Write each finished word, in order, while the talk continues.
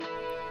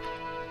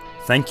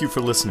Thank you for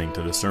listening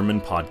to the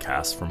Sermon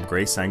Podcast from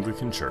Grace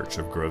Anglican Church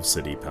of Grove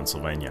City,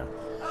 Pennsylvania.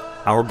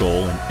 Our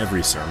goal in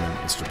every sermon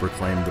is to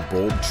proclaim the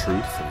bold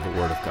truth of the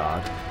Word of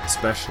God,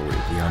 especially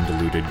the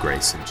undiluted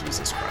grace of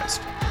Jesus Christ.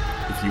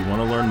 If you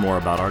want to learn more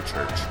about our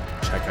church,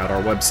 check out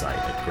our website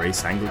at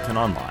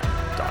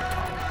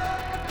graceanglicanonline.com.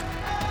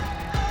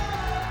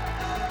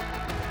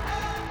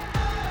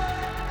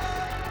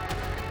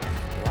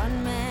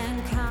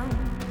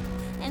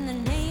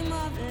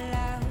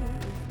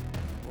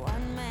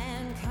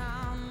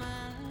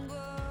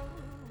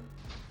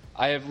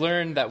 I have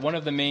learned that one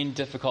of the main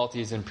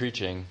difficulties in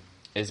preaching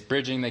is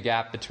bridging the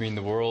gap between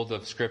the world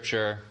of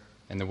Scripture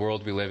and the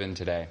world we live in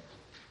today.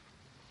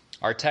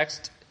 Our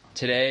text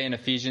today in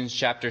Ephesians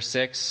chapter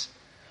 6,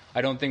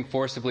 I don't think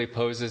forcibly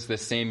poses the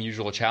same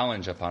usual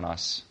challenge upon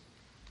us.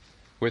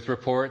 With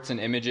reports and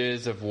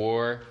images of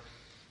war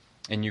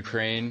in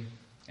Ukraine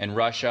and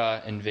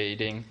Russia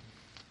invading,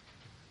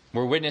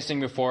 we're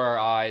witnessing before our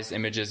eyes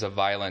images of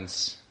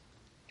violence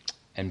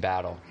and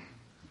battle.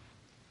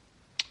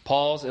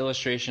 Paul's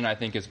illustration, I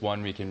think, is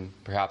one we can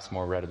perhaps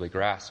more readily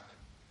grasp.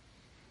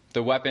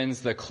 The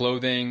weapons, the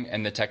clothing,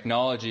 and the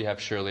technology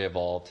have surely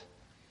evolved,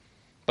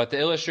 but the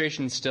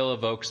illustration still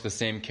evokes the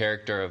same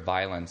character of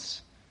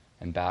violence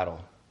and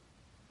battle.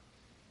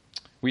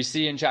 We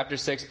see in chapter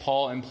 6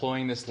 Paul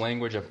employing this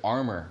language of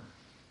armor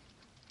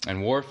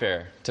and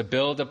warfare to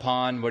build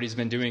upon what he's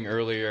been doing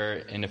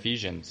earlier in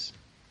Ephesians,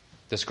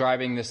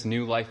 describing this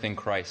new life in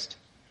Christ,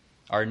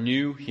 our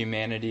new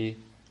humanity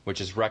which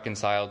is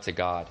reconciled to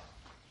God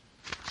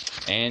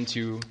and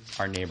to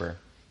our neighbor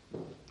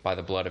by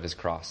the blood of his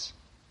cross.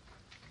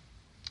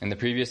 In the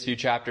previous few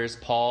chapters,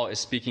 Paul is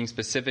speaking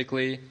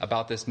specifically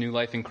about this new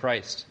life in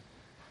Christ,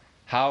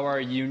 how our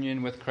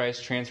union with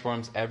Christ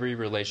transforms every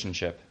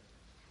relationship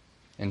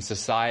in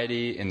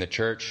society, in the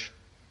church,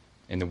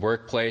 in the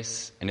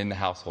workplace, and in the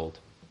household.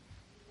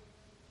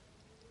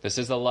 This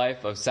is a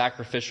life of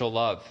sacrificial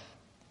love,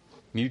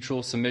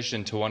 mutual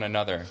submission to one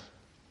another,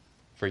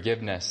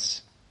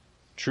 forgiveness,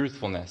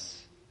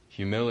 truthfulness,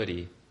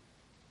 humility,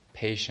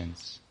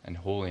 patience, and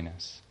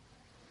holiness.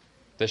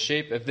 The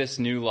shape of this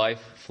new life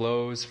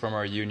flows from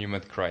our union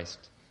with Christ.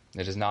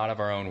 It is not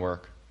of our own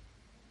work.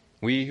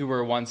 We who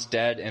were once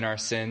dead in our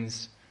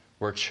sins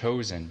were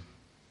chosen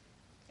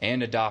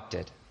and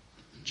adopted,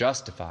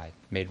 justified,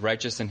 made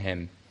righteous in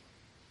Him,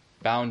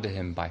 bound to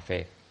Him by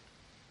faith.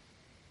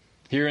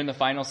 Here in the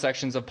final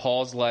sections of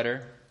Paul's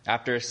letter,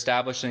 after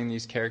establishing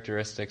these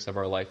characteristics of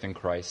our life in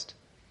Christ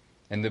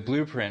and the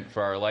blueprint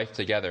for our life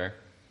together,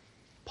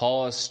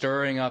 Paul is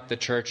stirring up the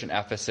church in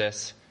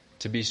Ephesus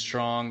to be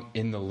strong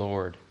in the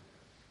Lord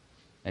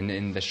and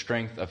in the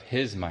strength of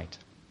His might.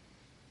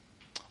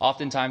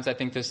 Oftentimes, I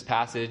think this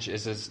passage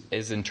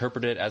is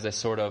interpreted as a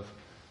sort of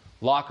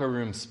locker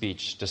room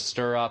speech to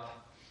stir up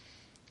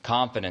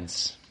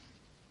confidence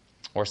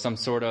or some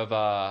sort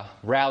of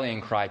rallying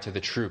cry to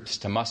the troops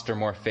to muster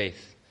more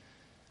faith,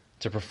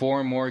 to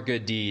perform more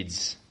good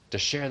deeds, to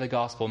share the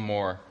gospel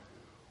more,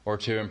 or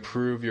to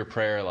improve your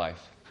prayer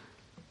life.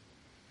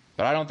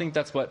 But I don't think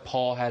that's what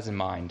Paul has in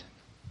mind.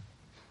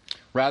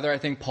 Rather, I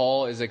think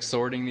Paul is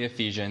exhorting the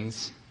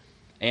Ephesians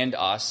and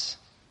us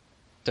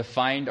to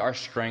find our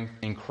strength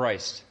in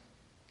Christ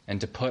and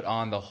to put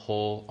on the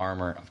whole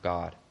armor of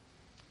God.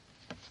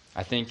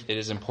 I think it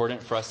is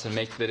important for us to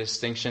make the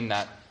distinction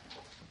that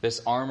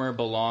this armor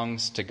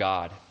belongs to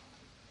God.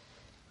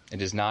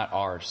 It is not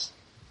ours.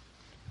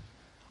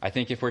 I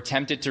think if we're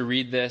tempted to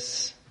read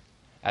this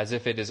as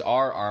if it is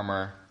our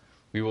armor,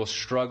 we will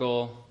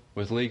struggle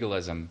with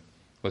legalism,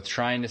 with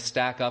trying to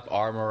stack up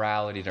our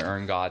morality to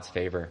earn God's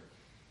favor,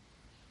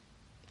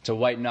 to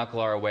white-knuckle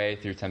our way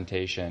through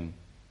temptation.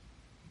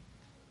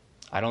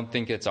 I don't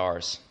think it's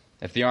ours.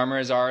 If the armor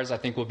is ours, I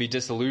think we'll be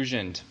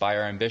disillusioned by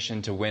our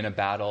ambition to win a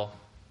battle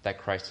that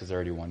Christ has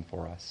already won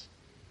for us.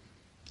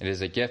 It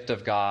is a gift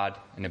of God,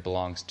 and it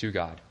belongs to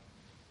God.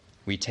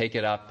 We take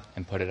it up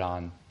and put it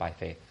on by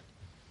faith.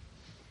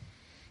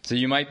 So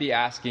you might be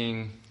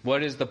asking,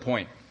 what is the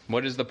point?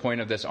 What is the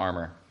point of this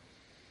armor?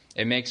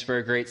 It makes for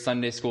a great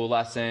Sunday school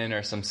lesson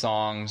or some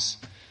songs,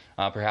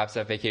 perhaps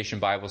at Vacation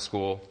Bible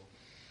School,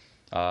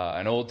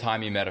 an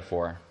old-timey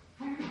metaphor.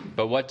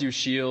 But what do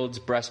shields,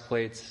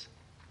 breastplates,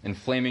 and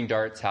flaming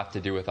darts have to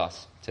do with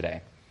us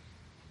today?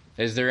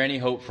 Is there any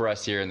hope for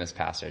us here in this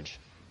passage?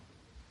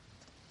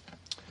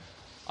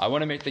 I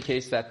want to make the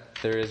case that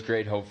there is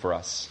great hope for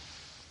us.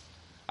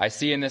 I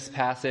see in this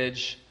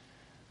passage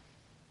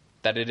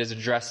that it is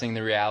addressing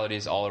the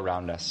realities all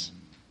around us.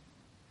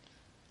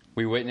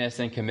 We witness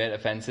and commit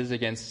offenses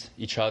against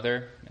each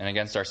other and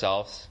against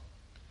ourselves.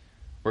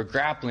 We're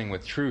grappling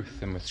with truth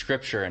and with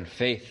Scripture and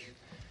faith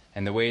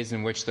and the ways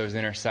in which those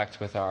intersect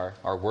with our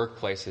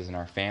workplaces and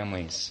our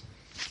families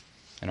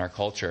and our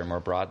culture more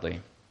broadly.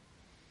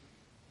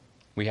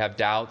 We have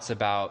doubts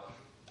about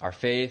our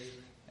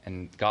faith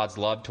and God's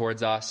love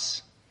towards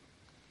us,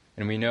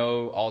 and we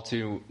know all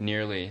too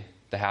nearly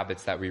the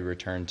habits that we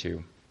return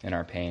to in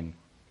our pain.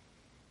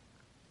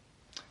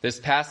 This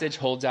passage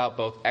holds out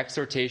both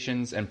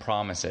exhortations and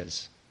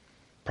promises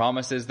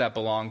promises that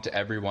belong to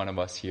every one of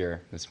us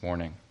here this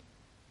morning.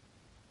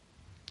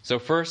 So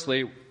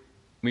firstly,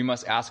 we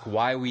must ask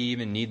why we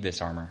even need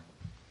this armor.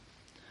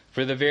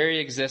 For the very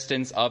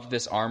existence of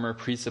this armor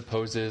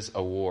presupposes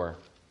a war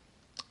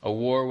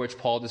which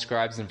Paul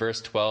describes in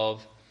verse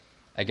 12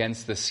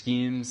 against the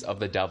schemes of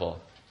the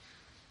devil.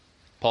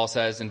 Paul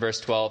says in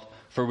verse 12,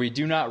 "For we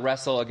do not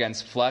wrestle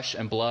against flesh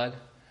and blood,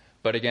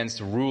 but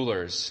against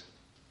rulers,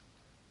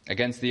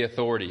 against the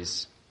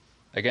authorities,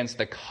 against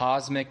the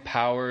cosmic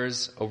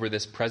powers over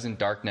this present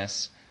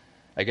darkness,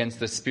 against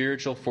the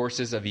spiritual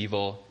forces of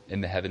evil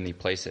in the heavenly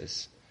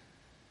places."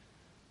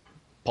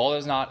 Paul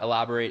does not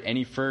elaborate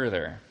any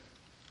further.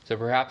 So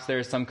perhaps there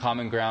is some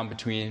common ground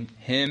between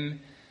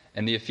him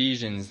and the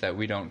Ephesians that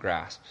we don't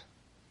grasp.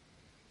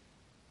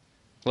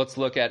 Let's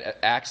look at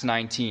Acts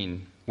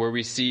 19, where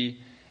we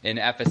see in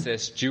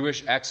Ephesus,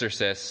 Jewish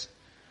exorcists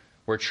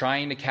were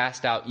trying to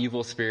cast out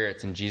evil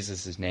spirits in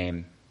Jesus'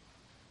 name.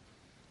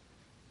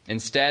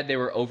 Instead, they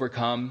were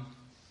overcome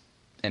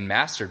and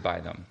mastered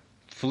by them,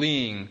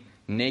 fleeing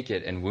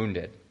naked and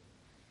wounded.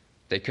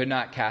 They could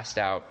not cast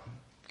out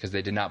because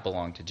they did not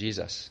belong to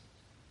Jesus.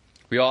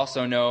 We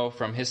also know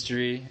from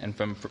history and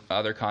from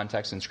other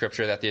contexts in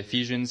Scripture that the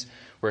Ephesians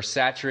were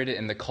saturated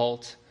in the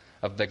cult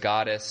of the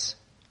goddess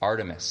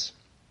Artemis.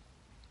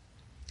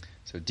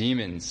 So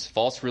demons,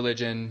 false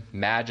religion,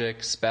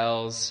 magic,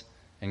 spells,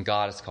 and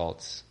goddess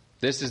cults.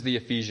 This is the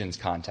Ephesians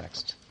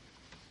context.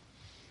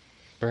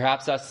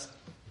 Perhaps us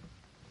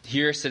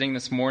here sitting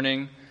this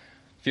morning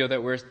feel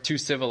that we're too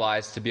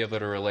civilized to be able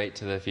to relate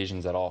to the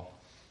Ephesians at all.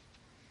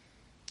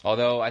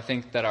 Although I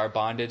think that our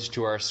bondage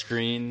to our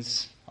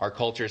screens, our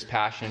culture's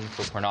passion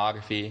for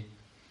pornography,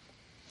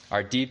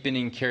 our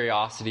deepening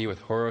curiosity with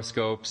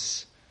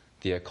horoscopes,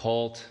 the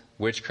occult,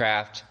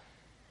 witchcraft,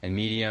 and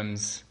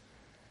mediums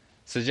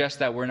suggests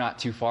that we're not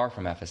too far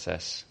from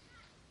Ephesus.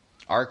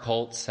 Our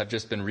cults have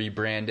just been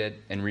rebranded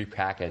and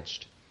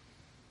repackaged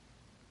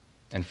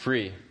and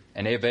free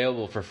and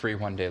available for free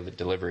one-day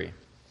delivery.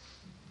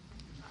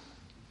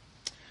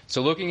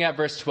 So looking at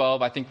verse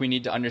 12, I think we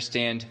need to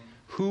understand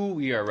who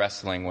we are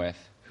wrestling with,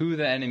 who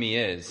the enemy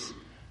is,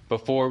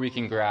 before we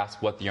can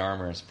grasp what the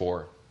armor is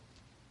for.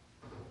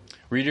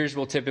 Readers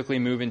will typically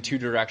move in two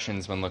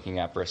directions when looking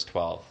at verse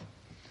 12.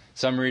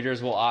 Some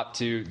readers will opt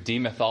to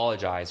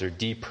demythologize or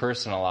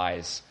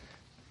depersonalize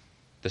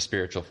the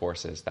spiritual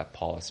forces that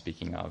Paul is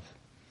speaking of.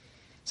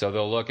 So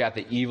they'll look at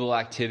the evil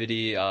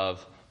activity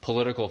of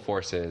political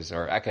forces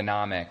or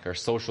economic or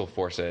social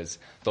forces.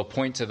 They'll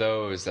point to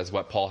those as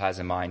what Paul has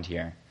in mind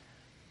here.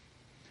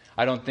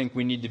 I don't think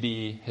we need to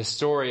be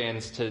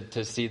historians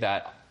to see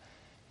that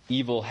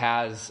evil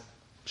has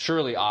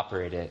surely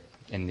operated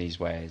in these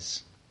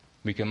ways.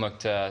 We can look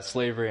to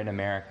slavery in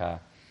America,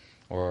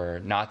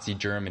 or Nazi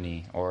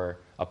Germany, or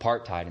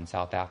apartheid in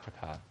South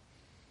Africa.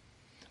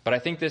 But I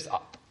think this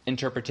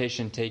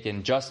interpretation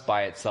taken just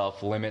by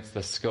itself limits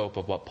the scope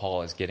of what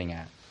Paul is getting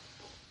at.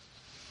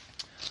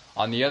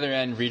 On the other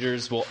end,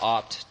 readers will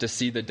opt to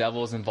see the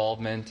devil's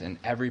involvement in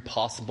every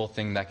possible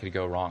thing that could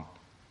go wrong.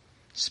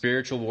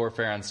 Spiritual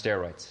warfare on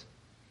steroids.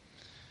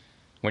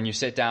 When you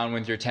sit down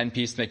with your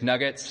 10-piece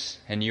McNuggets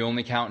and you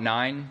only count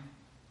 9,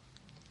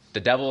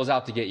 the devil is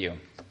out to get you.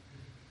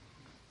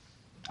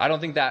 I don't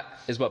think that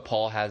is what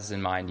Paul has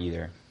in mind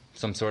either,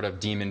 some sort of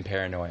demon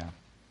paranoia.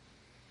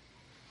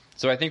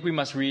 So I think we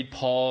must read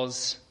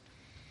Paul's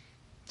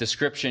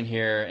description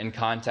here in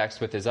context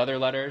with his other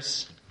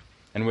letters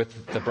and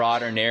with the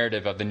broader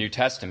narrative of the New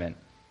Testament.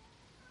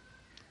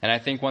 And I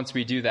think once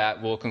we do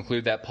that, we'll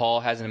conclude that Paul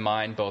has in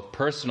mind both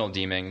personal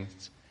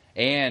demons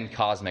and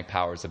cosmic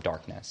powers of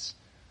darkness.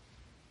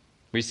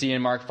 We see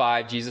in Mark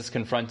 5, Jesus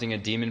confronting a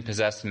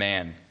demon-possessed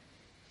man.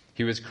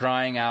 He was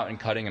crying out and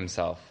cutting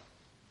himself.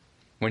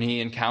 When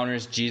he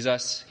encounters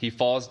Jesus, he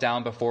falls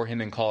down before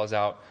him and calls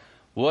out,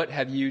 What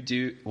have you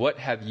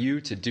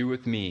to do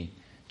with me,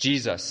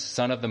 Jesus,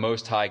 Son of the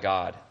Most High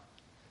God?"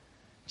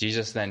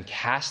 Jesus then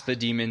casts the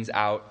demons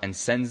out and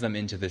sends them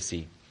into the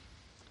sea.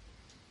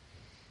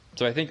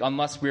 So I think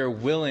unless we are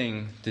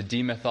willing to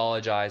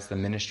demythologize the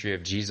ministry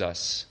of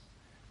Jesus,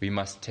 we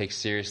must take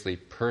seriously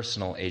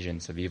personal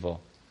agents of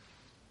evil.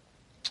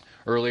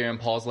 Earlier in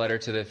Paul's letter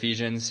to the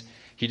Ephesians,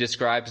 he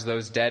describes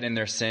those dead in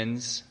their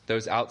sins,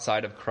 those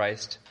outside of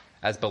Christ,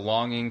 as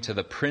belonging to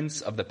the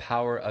prince of the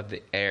power of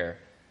the air,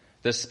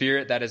 the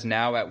spirit that is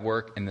now at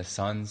work in the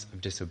sons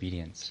of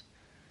disobedience.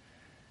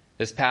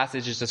 This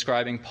passage is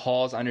describing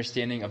Paul's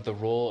understanding of the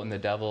role of the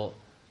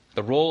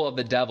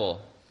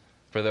devil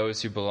for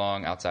those who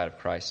belong outside of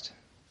Christ.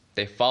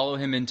 They follow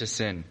him into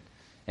sin,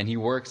 and he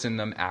works in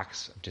them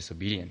acts of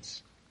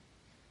disobedience.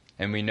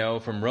 And we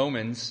know from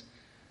Romans,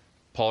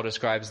 Paul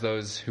describes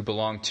those who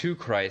belong to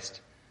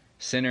Christ,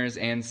 sinners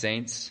and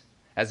saints,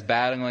 as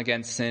battling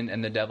against sin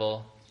and the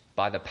devil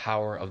by the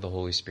power of the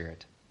Holy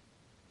Spirit.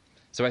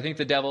 So I think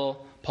the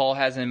devil Paul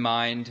has in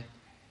mind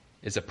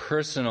is a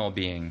personal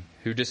being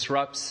who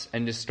disrupts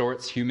and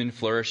distorts human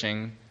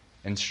flourishing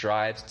and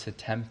strives to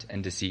tempt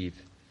and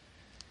deceive.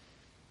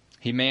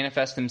 He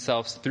manifests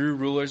himself through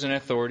rulers and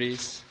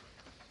authorities.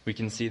 We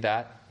can see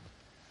that.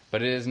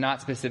 But it is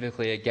not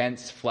specifically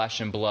against flesh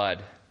and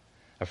blood,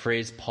 a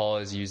phrase Paul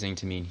is using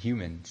to mean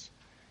humans,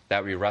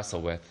 that we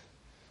wrestle with,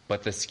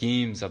 but the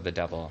schemes of the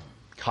devil,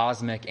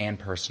 cosmic and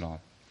personal.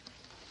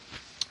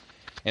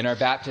 In our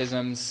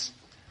baptisms,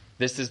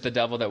 this is the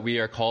devil that we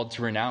are called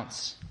to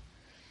renounce.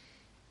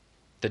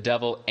 The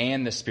devil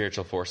and the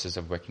spiritual forces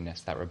of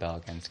wickedness that rebel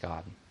against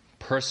God,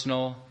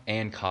 personal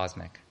and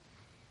cosmic.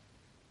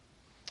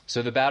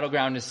 So the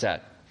battleground is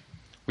set.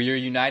 We are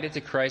united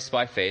to Christ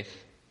by faith,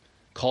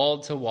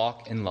 called to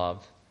walk in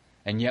love,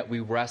 and yet we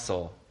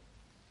wrestle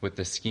with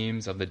the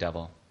schemes of the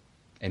devil,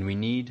 and we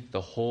need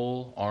the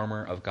whole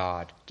armor of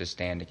God to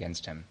stand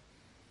against him.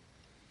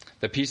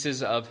 The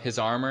pieces of his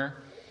armor,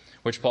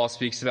 which Paul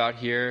speaks about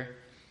here,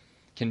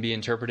 can be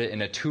interpreted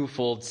in a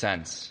twofold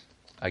sense: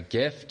 a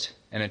gift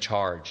and a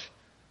charge,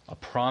 a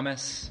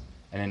promise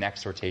and an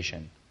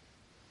exhortation.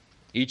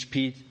 Each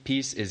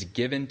piece is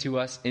given to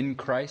us in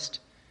Christ,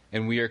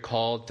 and we are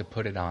called to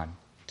put it on,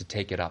 to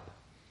take it up.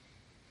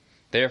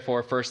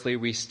 Therefore, firstly,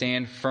 we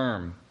stand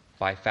firm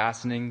by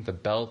fastening the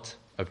belt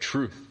of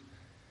truth.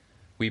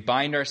 We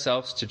bind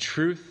ourselves to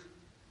truth,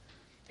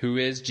 who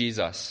is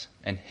Jesus,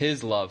 and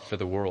his love for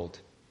the world.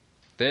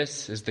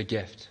 This is the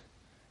gift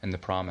and the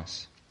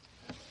promise.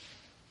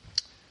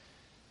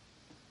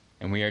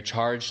 And we are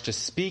charged to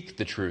speak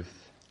the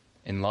truth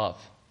in love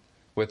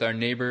with our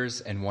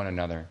neighbors and one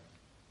another.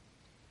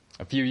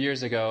 A few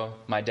years ago,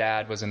 my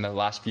dad was in the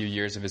last few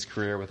years of his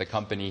career with a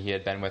company he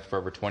had been with for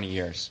over 20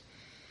 years.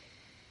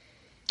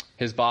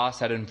 His boss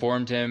had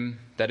informed him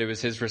that it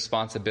was his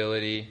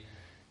responsibility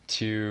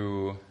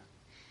to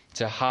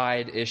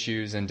hide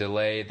issues and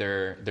delay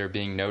their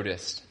being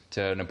noticed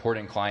to an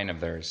important client of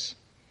theirs.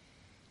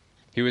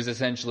 He was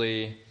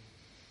essentially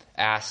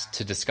asked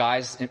to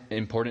disguise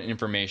important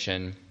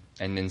information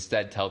and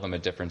instead tell them a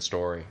different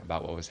story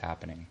about what was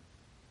happening.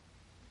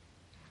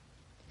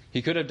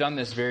 He could have done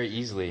this very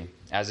easily,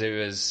 as it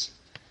was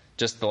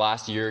just the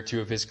last year or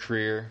two of his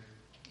career.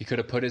 He could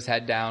have put his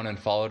head down and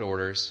followed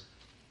orders.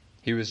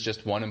 He was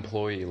just one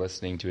employee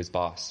listening to his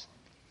boss.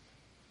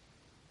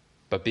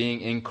 But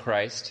being in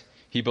Christ,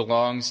 he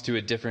belongs to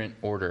a different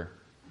order.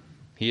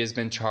 He has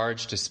been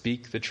charged to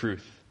speak the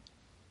truth.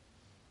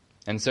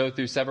 And so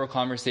through several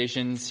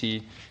conversations,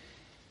 he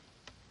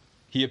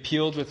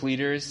appealed with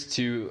leaders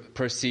to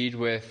proceed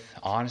with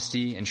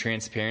honesty and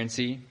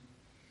transparency,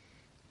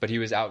 but he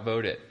was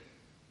outvoted.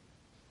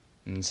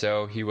 And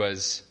so he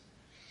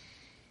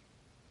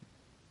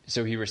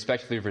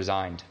respectfully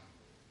resigned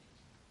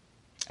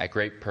at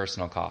great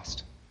personal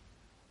cost.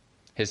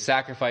 His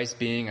sacrifice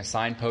being a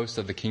signpost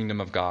of the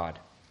kingdom of God,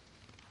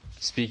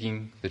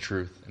 speaking the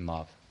truth in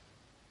love.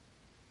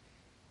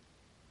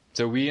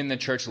 So we in the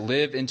church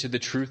live into the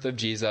truth of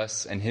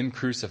Jesus and him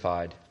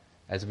crucified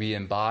as we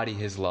embody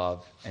his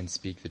love and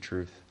speak the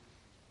truth.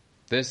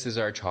 This is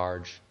our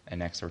charge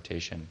and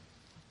exhortation.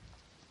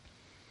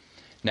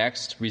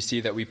 Next, we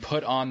see that we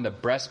put on the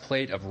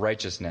breastplate of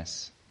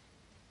righteousness.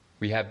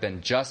 We have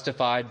been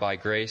justified by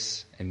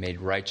grace and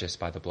made righteous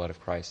by the blood of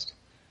Christ.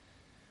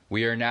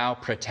 We are now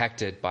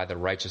protected by the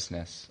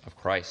righteousness of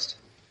Christ.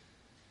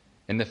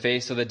 In the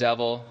face of the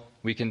devil,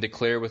 we can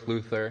declare with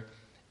Luther,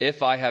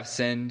 "If I have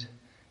sinned,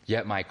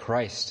 yet my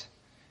Christ,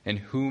 in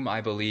whom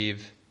I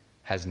believe,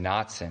 has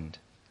not sinned.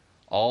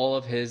 All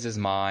of his is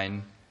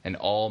mine, and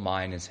all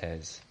mine is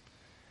his."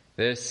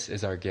 This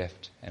is our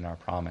gift and our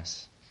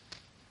promise.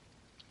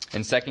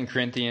 In 2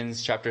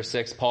 Corinthians chapter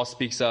 6, Paul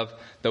speaks of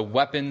the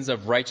weapons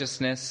of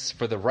righteousness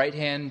for the right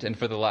hand and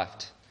for the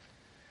left.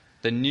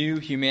 The new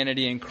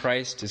humanity in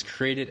Christ is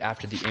created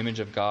after the image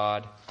of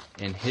God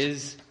in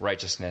his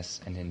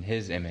righteousness and in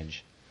his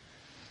image.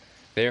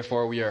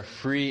 Therefore, we are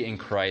free in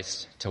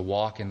Christ to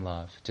walk in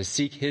love, to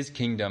seek his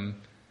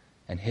kingdom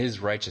and his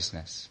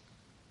righteousness.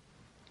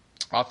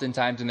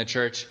 Oftentimes in the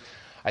church,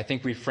 I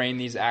think we frame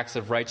these acts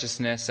of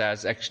righteousness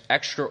as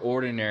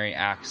extraordinary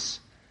acts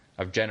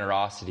of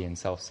generosity and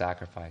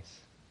self-sacrifice.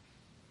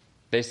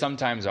 They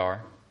sometimes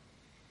are.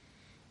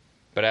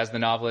 But as the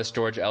novelist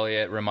George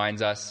Eliot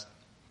reminds us,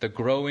 the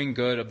growing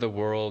good of the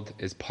world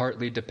is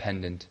partly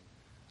dependent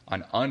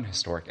on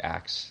unhistoric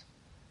acts,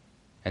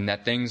 and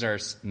that things are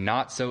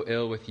not so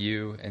ill with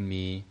you and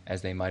me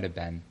as they might have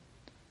been,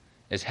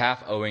 is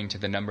half owing to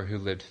the number who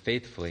lived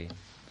faithfully,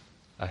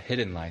 a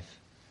hidden life,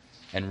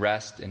 and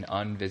rest in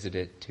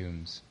unvisited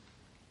tombs.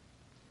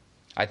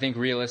 I think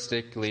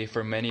realistically,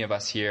 for many of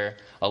us here,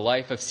 a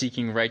life of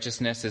seeking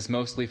righteousness is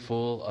mostly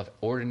full of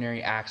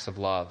ordinary acts of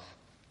love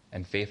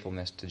and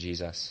faithfulness to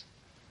Jesus.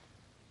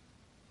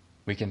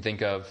 We can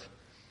think of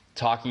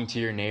talking to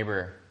your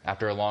neighbor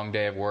after a long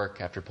day of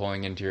work, after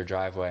pulling into your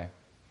driveway.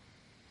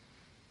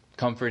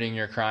 Comforting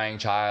your crying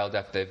child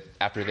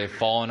after they've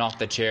fallen off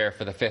the chair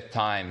for the 5th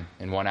time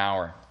in 1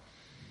 hour.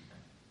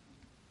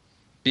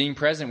 Being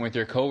present with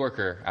your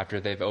coworker after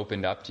they've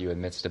opened up to you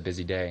amidst a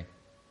busy day.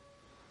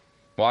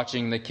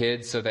 Watching the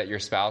kids so that your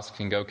spouse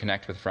can go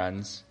connect with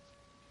friends.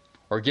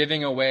 Or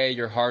giving away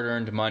your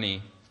hard-earned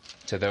money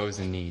to those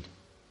in need.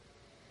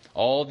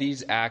 All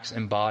these acts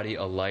embody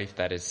a life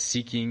that is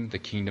seeking the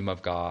kingdom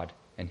of God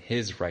and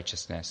his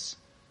righteousness.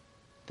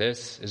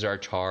 This is our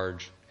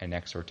charge and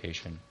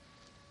exhortation.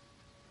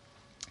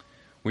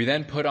 We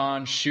then put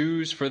on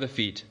shoes for the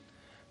feet,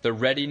 the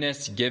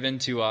readiness given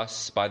to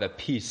us by the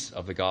peace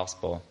of the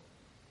gospel.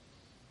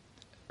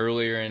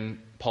 Earlier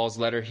in Paul's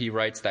letter, he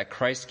writes that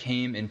Christ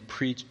came and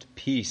preached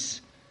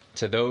peace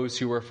to those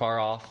who were far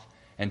off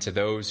and to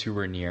those who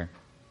were near.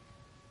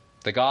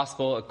 The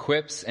gospel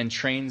equips and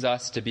trains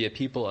us to be a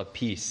people of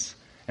peace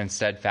and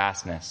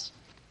steadfastness.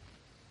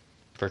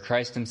 For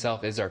Christ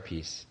himself is our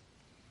peace,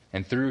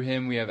 and through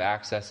him we have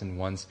access in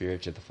one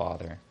Spirit to the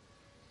Father.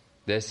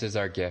 This is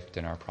our gift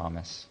and our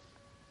promise.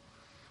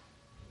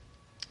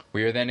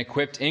 We are then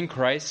equipped in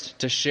Christ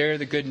to share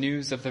the good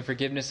news of the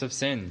forgiveness of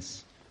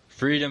sins,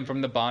 freedom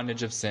from the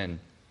bondage of sin.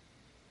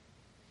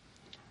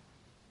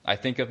 I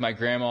think of my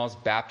grandma's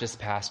Baptist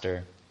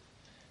pastor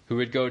who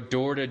would go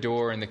door to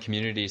door in the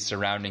community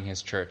surrounding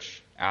his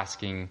church,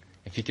 asking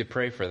if he could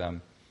pray for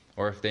them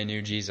or if they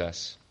knew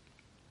Jesus.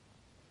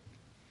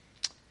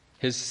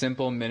 His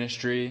simple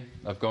ministry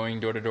of going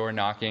door to door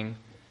knocking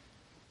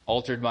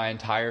altered my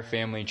entire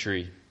family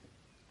tree,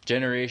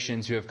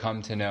 generations who have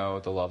come to know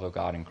the love of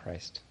God in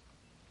Christ.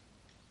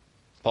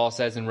 Paul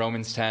says in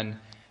Romans 10,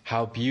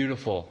 how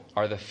beautiful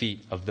are the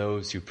feet of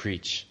those who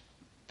preach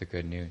the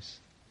good news.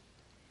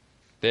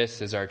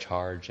 This is our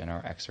charge and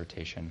our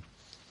exhortation.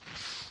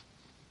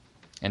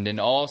 And in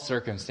all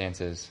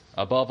circumstances,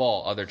 above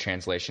all, other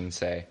translations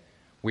say,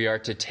 we are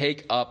to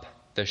take up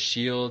the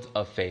shield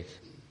of faith.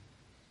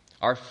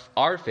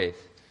 Our faith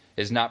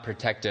is not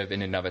protective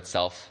in and of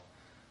itself,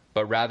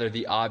 but rather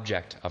the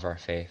object of our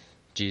faith,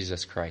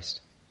 Jesus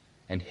Christ,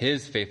 and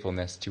his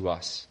faithfulness to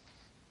us.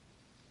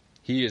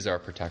 He is our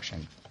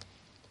protection.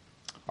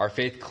 Our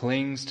faith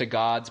clings to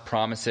God's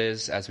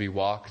promises as we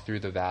walk through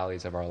the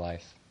valleys of our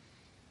life.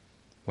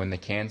 When the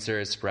cancer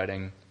is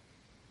spreading,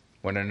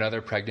 when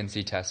another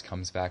pregnancy test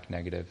comes back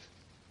negative,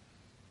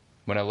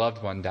 when a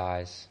loved one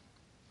dies,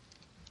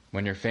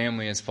 when your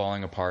family is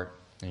falling apart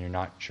and you're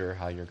not sure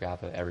how you'll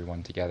gather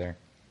everyone together,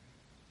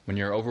 when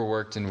you're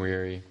overworked and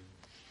weary,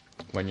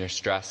 when you're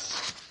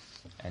stressed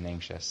and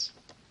anxious,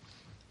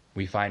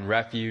 we find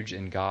refuge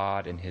in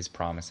God and his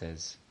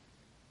promises.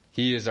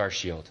 He is our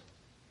shield.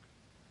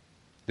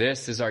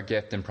 This is our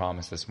gift and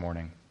promise this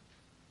morning.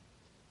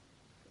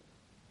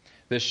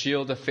 This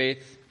shield of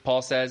faith,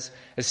 Paul says,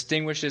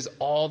 extinguishes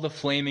all the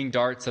flaming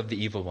darts of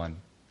the evil one.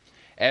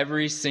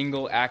 Every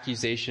single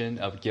accusation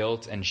of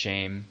guilt and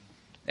shame,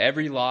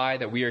 every lie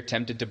that we are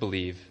tempted to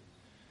believe,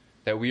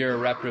 that we are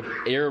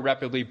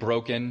irreparably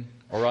broken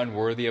or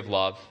unworthy of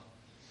love,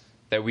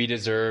 that we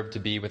deserve to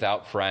be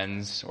without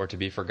friends or to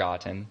be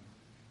forgotten,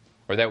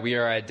 or that we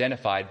are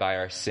identified by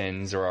our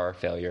sins or our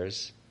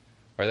failures,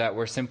 or that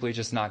we're simply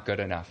just not good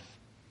enough,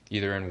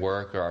 either in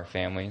work or our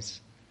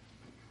families.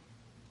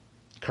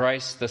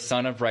 Christ, the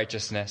Son of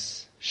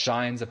Righteousness,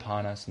 shines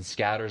upon us and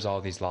scatters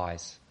all these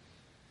lies.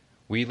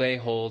 We lay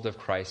hold of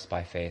Christ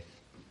by faith.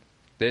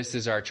 This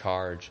is our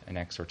charge and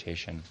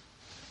exhortation.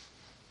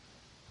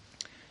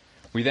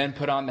 We then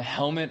put on the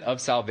helmet of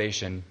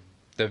salvation,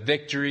 the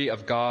victory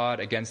of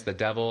God against the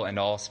devil and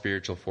all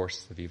spiritual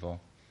forces of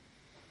evil.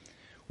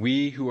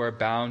 We who are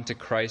bound to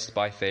Christ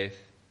by faith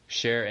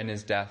share in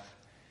his death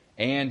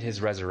and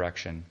his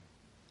resurrection,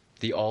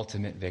 the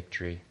ultimate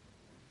victory.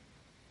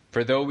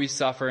 For though we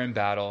suffer in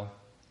battle,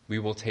 we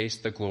will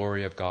taste the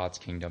glory of God's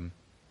kingdom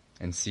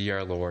and see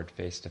our Lord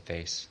face to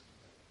face.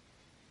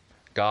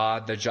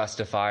 God, the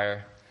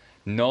justifier,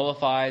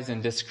 nullifies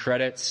and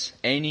discredits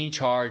any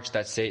charge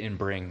that Satan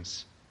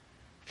brings.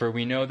 For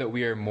we know that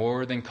we are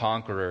more than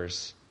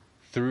conquerors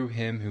through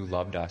him who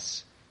loved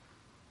us.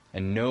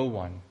 And no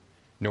one,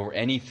 nor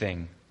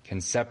anything, can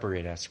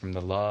separate us from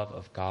the love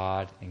of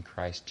God in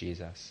Christ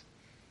Jesus.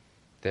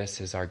 This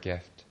is our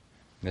gift.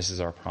 This is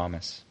our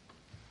promise.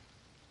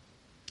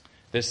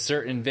 This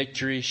certain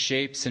victory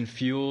shapes and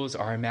fuels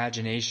our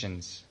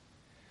imaginations.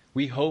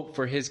 We hope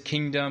for his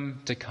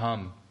kingdom to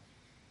come,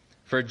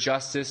 for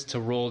justice to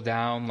roll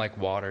down like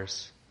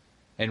waters,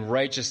 and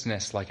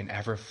righteousness like an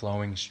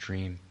ever-flowing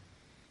stream,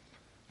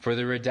 for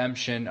the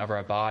redemption of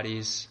our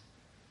bodies,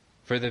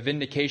 for the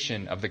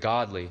vindication of the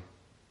godly,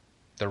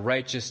 the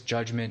righteous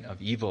judgment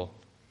of evil,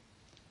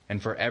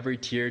 and for every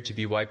tear to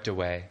be wiped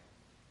away,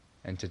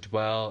 and to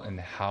dwell in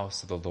the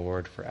house of the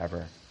Lord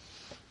forever.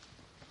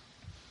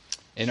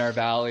 In our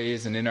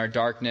valleys and in our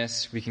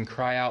darkness, we can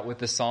cry out with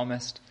the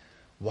psalmist,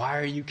 "Why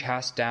are you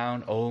cast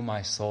down, O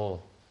my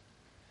soul?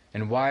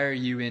 And why are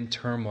you in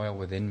turmoil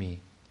within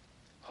me?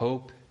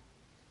 Hope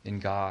in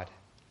God,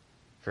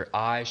 for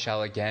I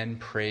shall again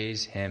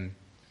praise him,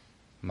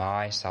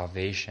 my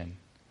salvation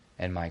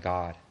and my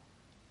God."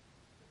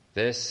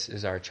 This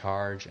is our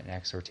charge and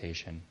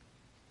exhortation.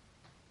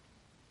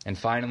 And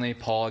finally,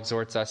 Paul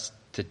exhorts us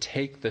to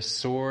take the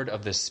sword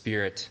of the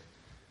Spirit,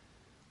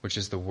 which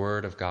is the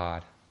Word of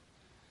God.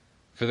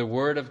 For the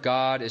Word of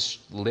God is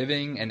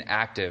living and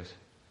active,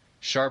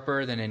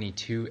 sharper than any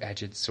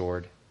two-edged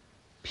sword,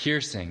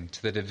 piercing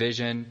to the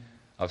division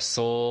of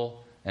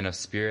soul and of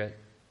spirit,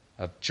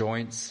 of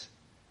joints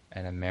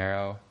and of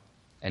marrow,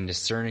 and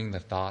discerning the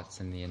thoughts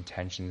and the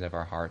intentions of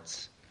our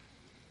hearts.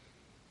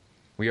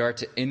 We are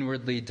to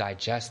inwardly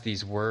digest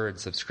these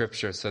words of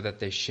Scripture so that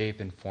they shape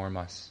and form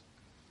us.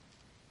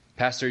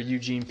 Pastor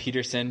Eugene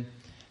Peterson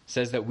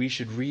says that we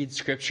should read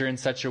Scripture in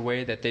such a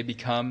way that they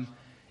become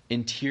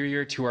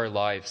interior to our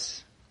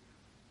lives.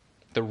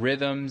 The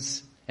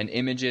rhythms and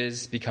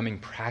images becoming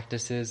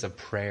practices of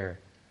prayer,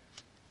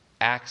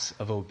 acts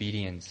of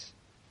obedience,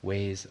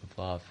 ways of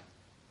love.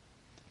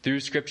 Through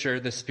Scripture,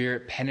 the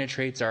Spirit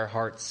penetrates our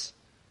hearts,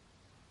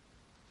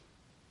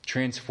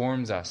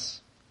 transforms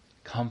us,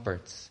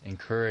 comforts,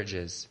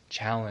 encourages,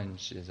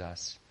 challenges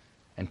us,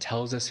 and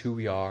tells us who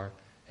we are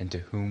and to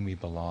whom we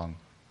belong.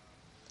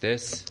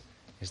 This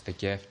is the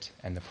gift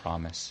and the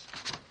promise.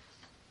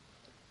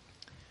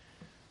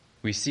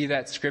 We see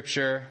that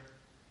Scripture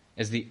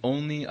is the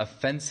only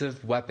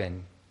offensive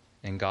weapon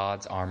in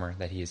God's armor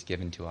that He has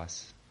given to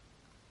us.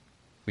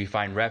 We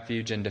find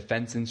refuge and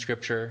defense in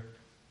Scripture,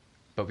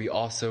 but we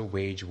also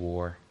wage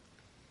war.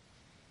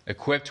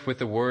 Equipped with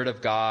the Word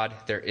of God,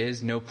 there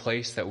is no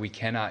place that we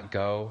cannot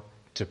go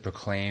to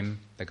proclaim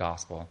the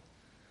gospel.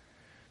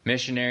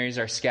 Missionaries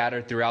are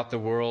scattered throughout the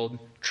world,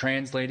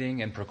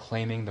 translating and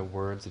proclaiming the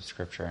words of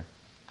Scripture.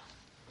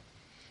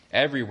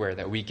 Everywhere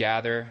that we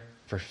gather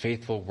for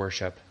faithful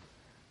worship,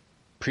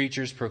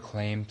 preachers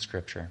proclaim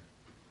Scripture,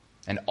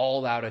 an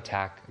all-out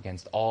attack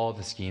against all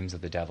the schemes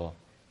of the devil.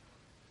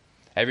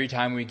 Every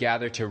time we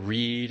gather to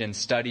read and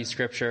study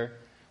Scripture,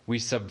 we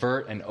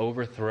subvert and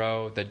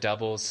overthrow the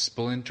devil's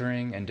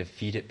splintering and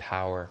defeated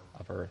power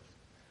of earth.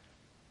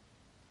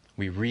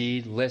 We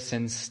read,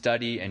 listen,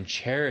 study, and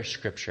cherish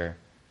Scripture,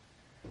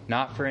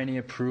 not for any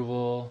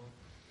approval,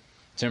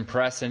 to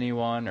impress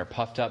anyone, or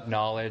puffed up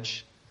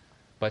knowledge,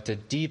 but to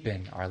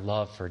deepen our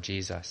love for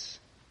Jesus.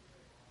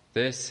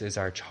 This is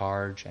our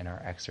charge and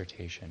our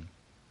exhortation.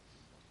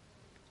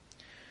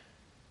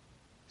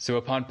 So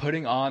upon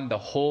putting on the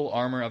whole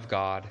armor of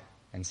God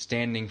and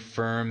standing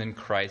firm in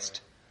Christ,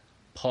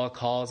 Paul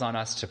calls on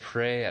us to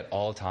pray at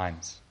all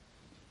times,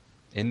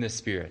 in the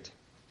Spirit.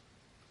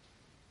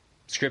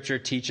 Scripture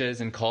teaches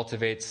and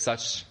cultivates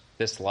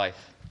this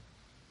life.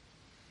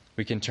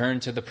 We can turn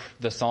to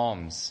the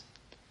Psalms,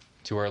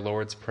 to our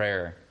Lord's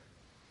Prayer,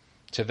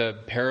 to the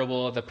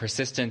parable of the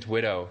persistent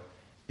widow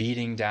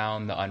beating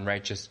down the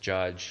unrighteous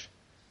judge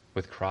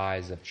with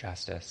cries of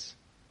justice,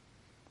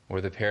 or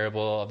the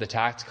parable of the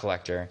tax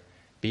collector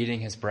beating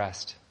his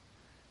breast.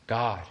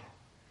 God,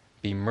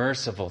 be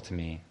merciful to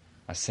me,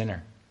 a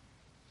sinner.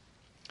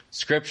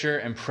 Scripture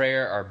and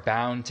prayer are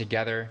bound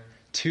together,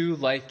 two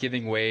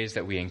life-giving ways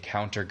that we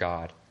encounter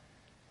God.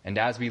 And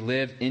as we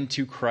live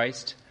into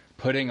Christ,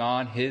 putting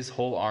on His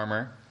whole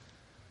armor,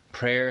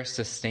 prayer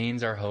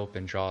sustains our hope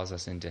and draws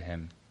us into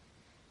Him.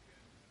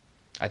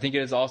 I think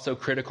it is also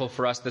critical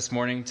for us this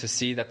morning to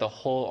see that the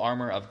whole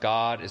armor of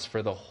God is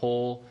for the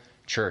whole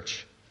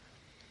church,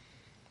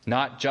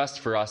 not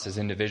just for us as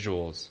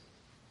individuals.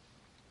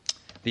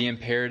 The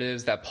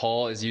imperatives that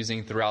Paul is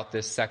using throughout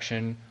this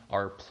section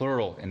are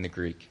plural in the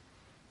Greek.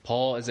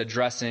 Paul is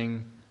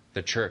addressing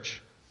the church,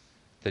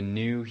 the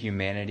new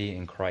humanity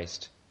in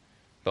Christ,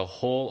 the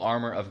whole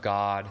armor of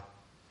God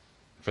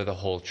for the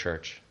whole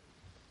church.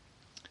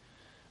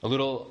 A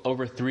little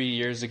over 3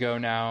 years ago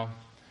now,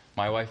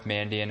 my wife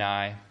Mandy and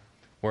I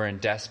were in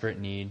desperate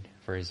need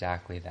for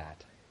exactly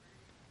that,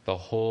 the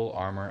whole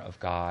armor of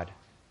God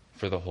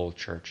for the whole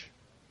church.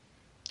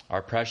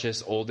 Our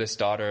precious oldest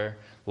daughter,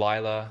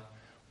 Lila,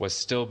 was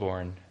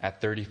stillborn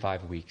at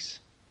 35 weeks,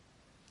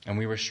 and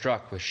we were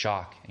struck with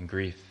shock and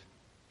grief.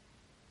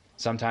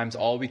 Sometimes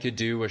all we could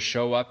do was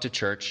show up to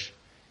church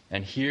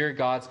and hear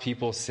God's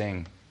people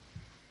sing,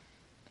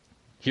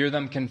 hear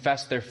them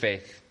confess their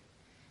faith,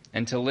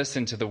 and to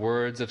listen to the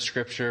words of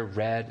Scripture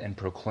read and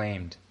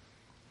proclaimed,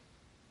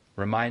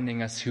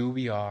 reminding us who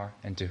we are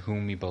and to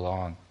whom we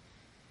belong,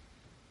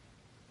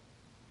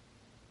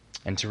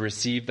 and to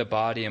receive the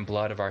body and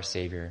blood of our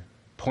Savior,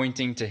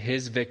 pointing to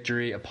His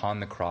victory upon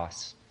the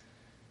cross,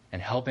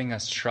 and helping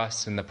us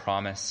trust in the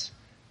promise,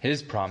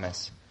 His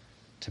promise,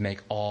 to make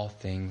all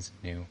things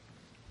new.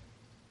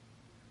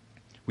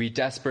 We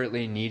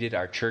desperately needed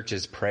our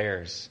church's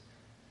prayers,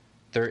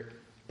 their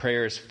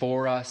prayers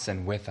for us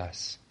and with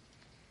us.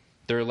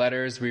 Their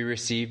letters we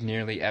received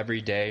nearly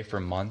every day for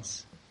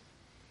months.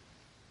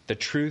 The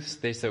truths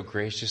they so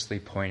graciously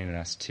pointed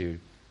us to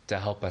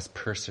help us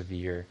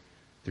persevere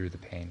through the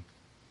pain.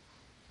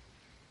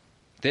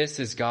 This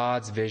is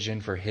God's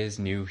vision for His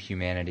new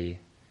humanity,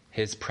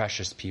 His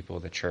precious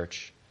people, the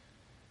church.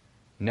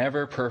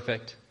 Never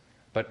perfect,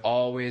 but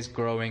always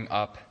growing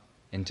up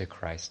into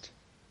Christ,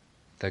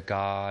 the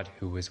God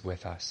who is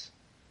with us.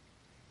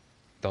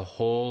 The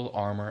whole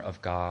armor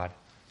of God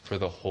for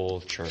the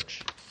whole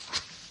church.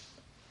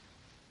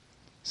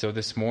 So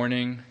this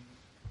morning,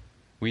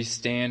 we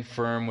stand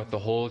firm with the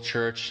whole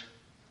church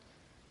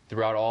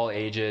throughout all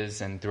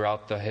ages and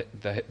throughout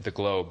the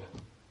globe.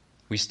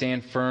 We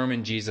stand firm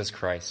in Jesus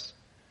Christ,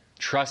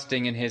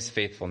 trusting in His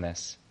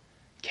faithfulness,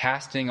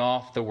 casting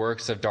off the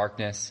works of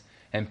darkness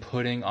and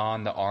putting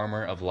on the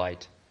armor of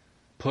light,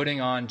 putting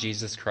on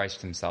Jesus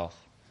Christ Himself,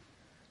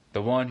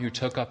 the one who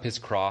took up His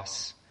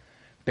cross,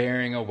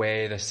 bearing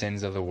away the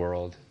sins of the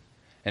world,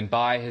 and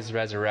by his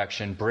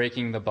resurrection,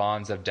 breaking the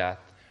bonds of death,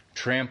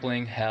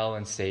 trampling hell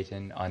and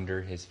Satan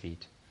under his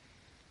feet.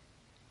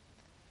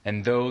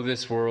 And though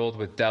this world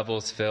with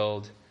devils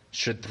filled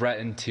should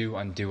threaten to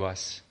undo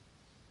us,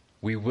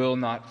 we will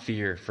not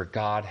fear, for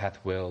God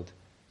hath willed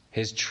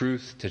his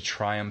truth to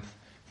triumph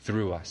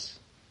through us.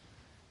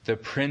 The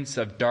prince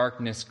of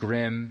darkness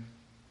grim,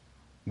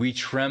 we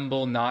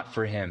tremble not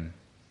for him.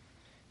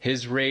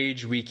 His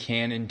rage we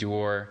can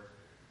endure,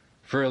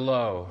 for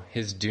lo,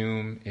 his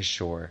doom is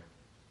sure.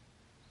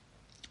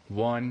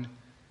 One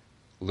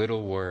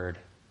little word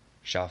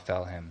shall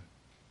fell him.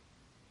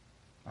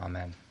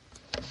 Amen.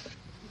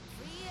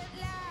 Free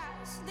at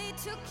last, they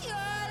took your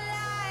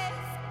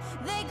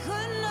life. They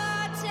could not